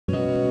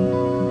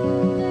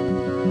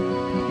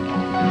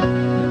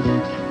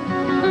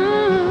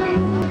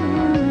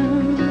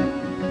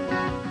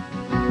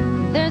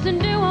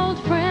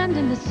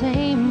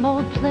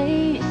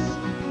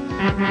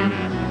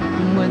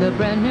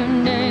brand new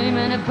name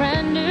and a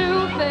brand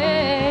new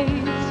face.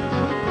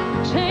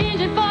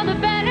 Changing for the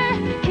better,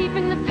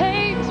 keeping the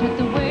pace with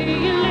the way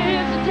you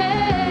live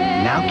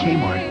today. Now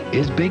Kmart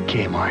is Big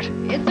Kmart.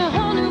 It's a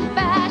whole new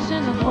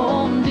fashion, a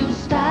whole new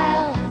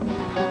style.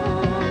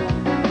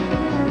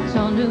 It's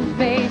all new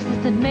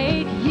faces that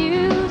make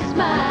you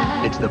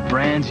smile. It's the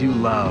brands you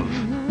love.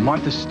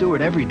 Martha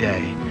Stewart every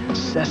day.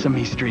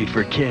 Sesame Street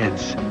for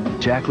kids.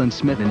 Jacqueline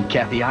Smith and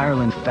Kathy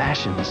Ireland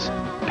fashions.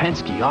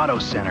 Penske Auto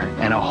Center,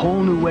 and a whole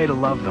new way to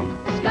love them.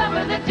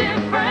 Discover the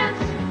difference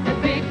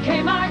at Big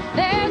Kmart.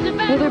 There's a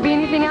better. Will there be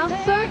anything else,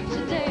 sir?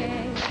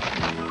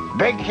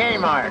 Big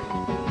Kmart.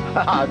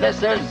 This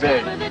is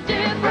big. Discover the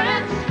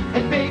difference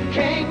at Big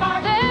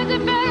Kmart. There's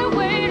a better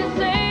way to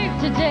save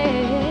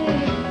today.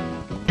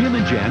 Jim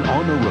and Jan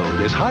on the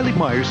road as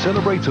Heilig-Meyers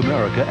celebrates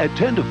America at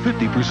 10 to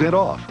 50%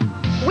 off.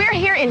 We're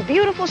here in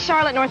beautiful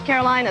Charlotte, North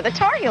Carolina, the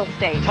Tar Heel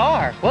state.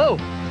 Tar? Whoa,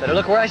 better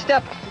look where I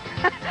step.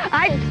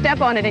 I'd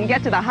step on it and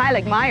get to the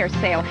Heilig-Meyers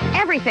sale.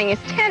 Everything is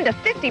 10 to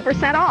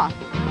 50% off.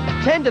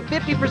 10 to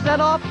 50%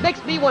 off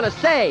makes me want to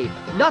say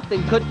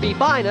nothing could be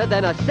finer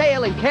than a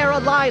sale in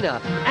Carolina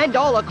and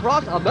all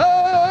across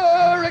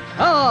America.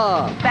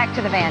 Back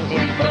to the van,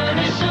 dear.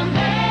 Furnish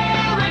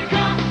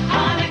America,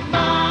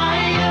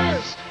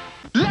 Heilig-Meyers.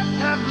 Let's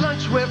have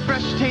lunch where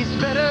fresh tastes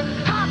better.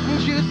 Hot and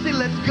juicy,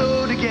 let's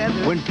go together.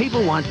 When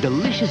people want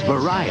delicious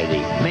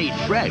variety made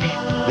fresh,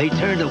 they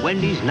turn to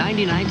Wendy's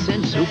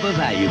 99-cent super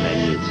value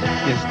menus.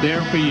 It's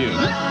there for you.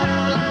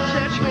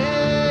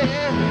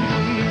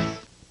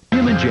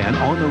 Jim and Jan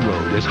on the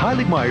road as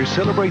Heilig-Meyers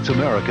celebrates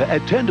America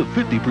at 10 to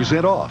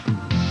 50% off.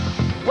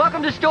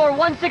 Welcome to store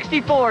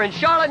 164 in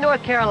Charlotte,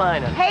 North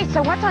Carolina. Hey,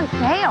 so what's on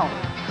sale?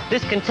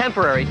 This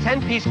contemporary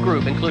 10-piece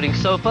group, including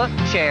sofa,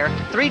 chair,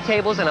 3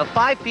 tables, and a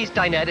 5-piece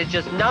dinette is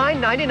just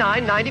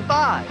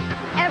 $999.95.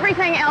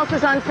 Everything else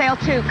is on sale,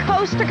 too.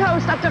 Coast to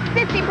coast, up to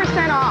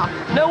 50% off.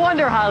 No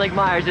wonder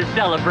Heilig-Meyers is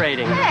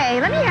celebrating.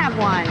 Hey, let me have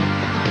one.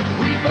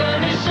 We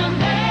furnish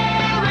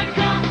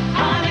America,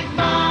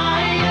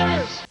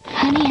 Heilig-Meyers.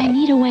 Honey, I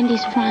need a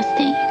Wendy's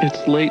Frosty.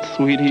 It's late,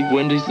 sweetie.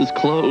 Wendy's is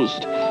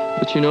closed.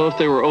 But you know, if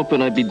they were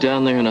open, I'd be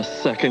down there in a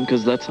second,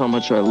 because that's how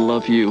much I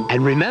love you.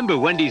 And remember,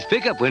 Wendy's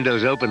pickup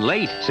window's open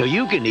late, so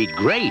you can eat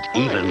great,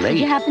 even late. Did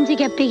you happen to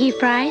get Biggie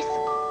fries?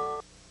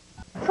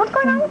 So what's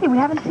going on with you? We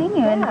haven't seen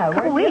you in a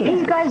couple weeks.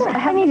 You guys,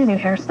 I need a new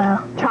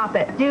hairstyle. Chop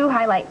it. Do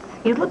highlights.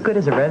 You look good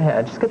as a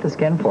redhead. Just get the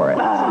skin for it.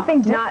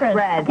 Something different. Not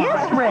red.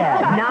 Yes,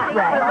 red. Not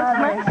red.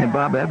 At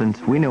Bob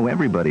Evans, we know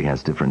everybody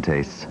has different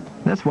tastes.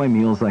 That's why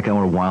meals like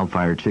our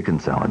wildfire chicken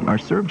salad are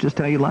served just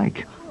how you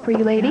like. For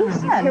you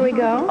ladies, here we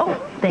go. Oh,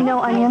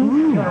 no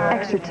onions,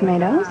 extra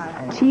tomatoes,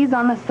 cheese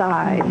on the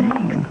side.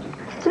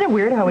 Isn't it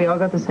weird how we all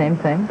got the same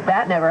thing?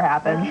 That never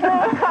happened.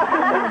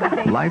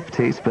 Life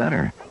tastes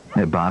better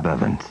at Bob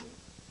Evans.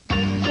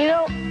 You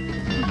know,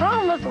 the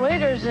problem with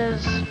waiters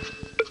is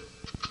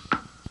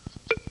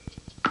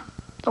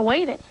the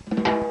waiting.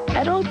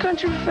 At Old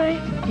Country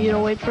Buffet, you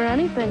don't wait for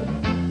anything.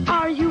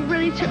 Are you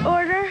ready to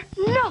order?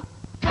 No,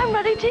 I'm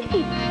ready to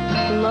eat.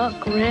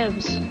 Look,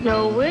 ribs,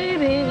 no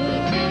waiting.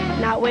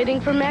 Not waiting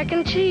for mac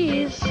and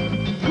cheese.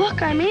 Look,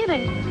 I'm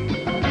eating.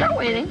 Not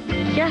waiting.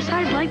 Yes,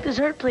 I'd like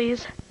dessert,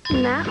 please.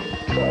 Now.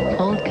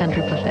 Old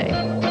Country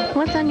Buffet.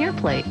 What's on your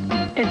plate?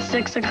 It's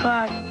 6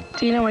 o'clock.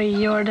 Do you know what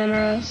your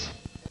dinner is?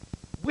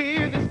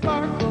 We're the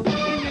sparkle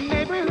in your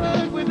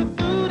neighborhood where the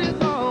food is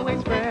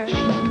always fresh.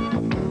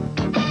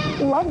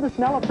 Love the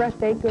smell of fresh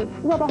baked goods?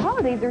 Well, the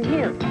holidays are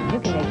here. You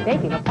can make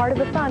baking a part of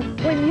the fun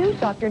when you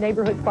shop your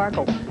neighborhood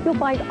Sparkle. You'll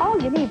find all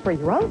you need for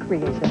your own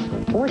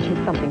creation, or choose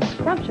something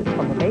scrumptious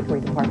from the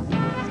bakery department.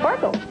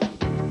 Sparkle.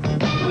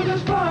 We're the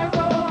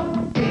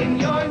sparkle in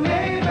your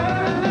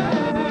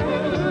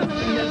neighborhood.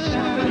 Yes,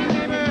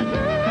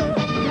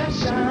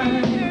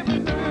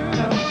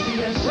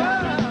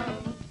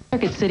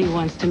 Circuit City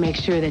wants to make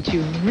sure that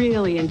you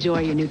really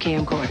enjoy your new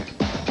camcorder.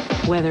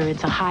 Whether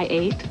it's a high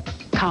 8,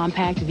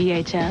 compact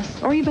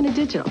VHS, or even a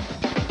digital.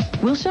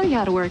 We'll show you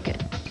how to work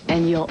it,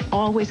 and you'll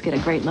always get a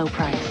great low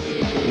price.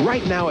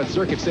 Right now at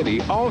Circuit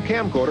City, all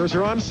camcorders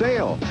are on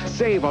sale.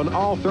 Save on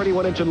all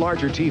 31-inch and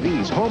larger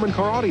TVs, home and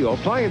car audio,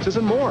 appliances,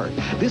 and more.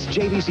 This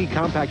JVC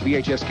compact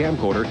VHS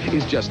camcorder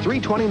is just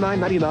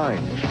 $329.99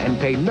 and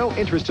pay no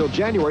interest till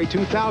January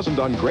 2000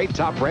 on great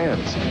top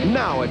brands.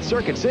 Now at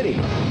Circuit City.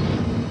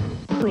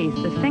 Sheely's,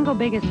 the single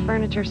biggest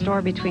furniture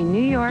store between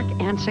New York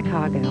and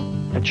Chicago.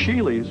 At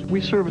Sheely's,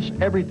 we service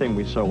everything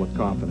we sell with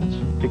confidence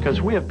because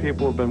we have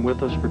people who have been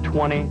with us for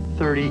 20,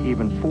 30,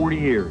 even 40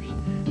 years.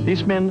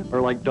 These men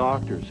are like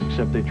doctors,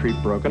 except they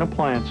treat broken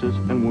appliances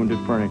and wounded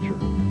furniture.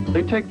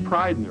 They take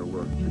pride in their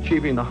work,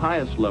 achieving the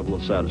highest level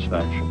of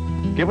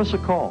satisfaction. Give us a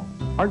call.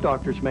 Our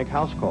doctors make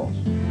house calls.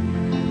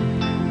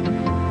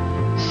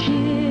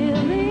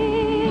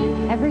 Sheely's,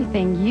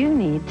 everything you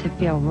need to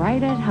feel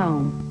right at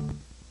home.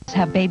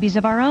 Have babies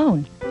of our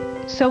own.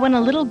 So when a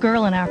little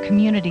girl in our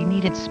community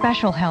needed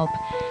special help,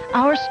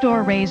 our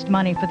store raised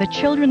money for the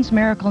Children's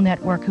Miracle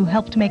Network, who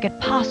helped make it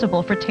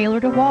possible for Taylor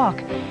to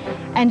walk.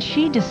 And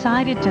she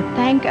decided to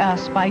thank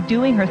us by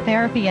doing her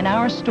therapy in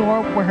our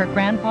store where her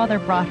grandfather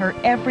brought her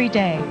every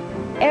day.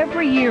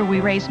 Every year we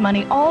raise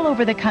money all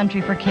over the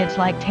country for kids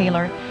like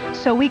Taylor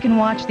so we can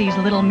watch these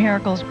little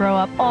miracles grow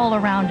up all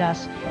around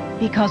us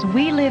because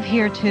we live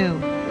here too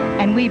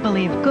and we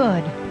believe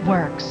good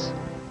works.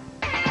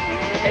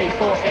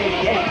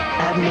 8488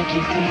 at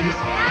Mickey D's.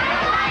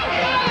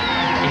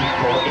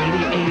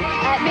 8488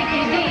 at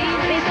Mickey D's.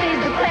 This is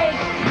the place.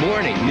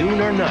 Morning,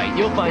 noon, or night,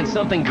 you'll find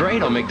something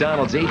great on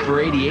McDonald's 8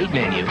 for $88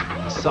 menu.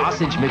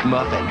 Sausage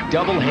McMuffin,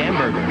 double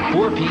hamburger,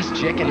 4-piece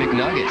chicken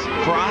McNuggets,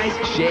 fries,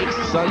 shakes,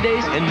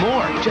 sundaes, and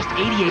more. Just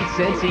 88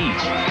 cents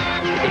each.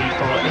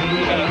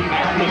 8488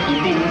 at Mickey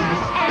D's.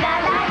 And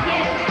I like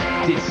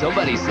it. Did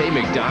somebody say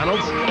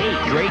McDonald's?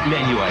 8 great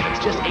menu items,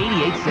 just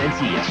 88 cents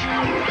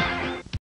each.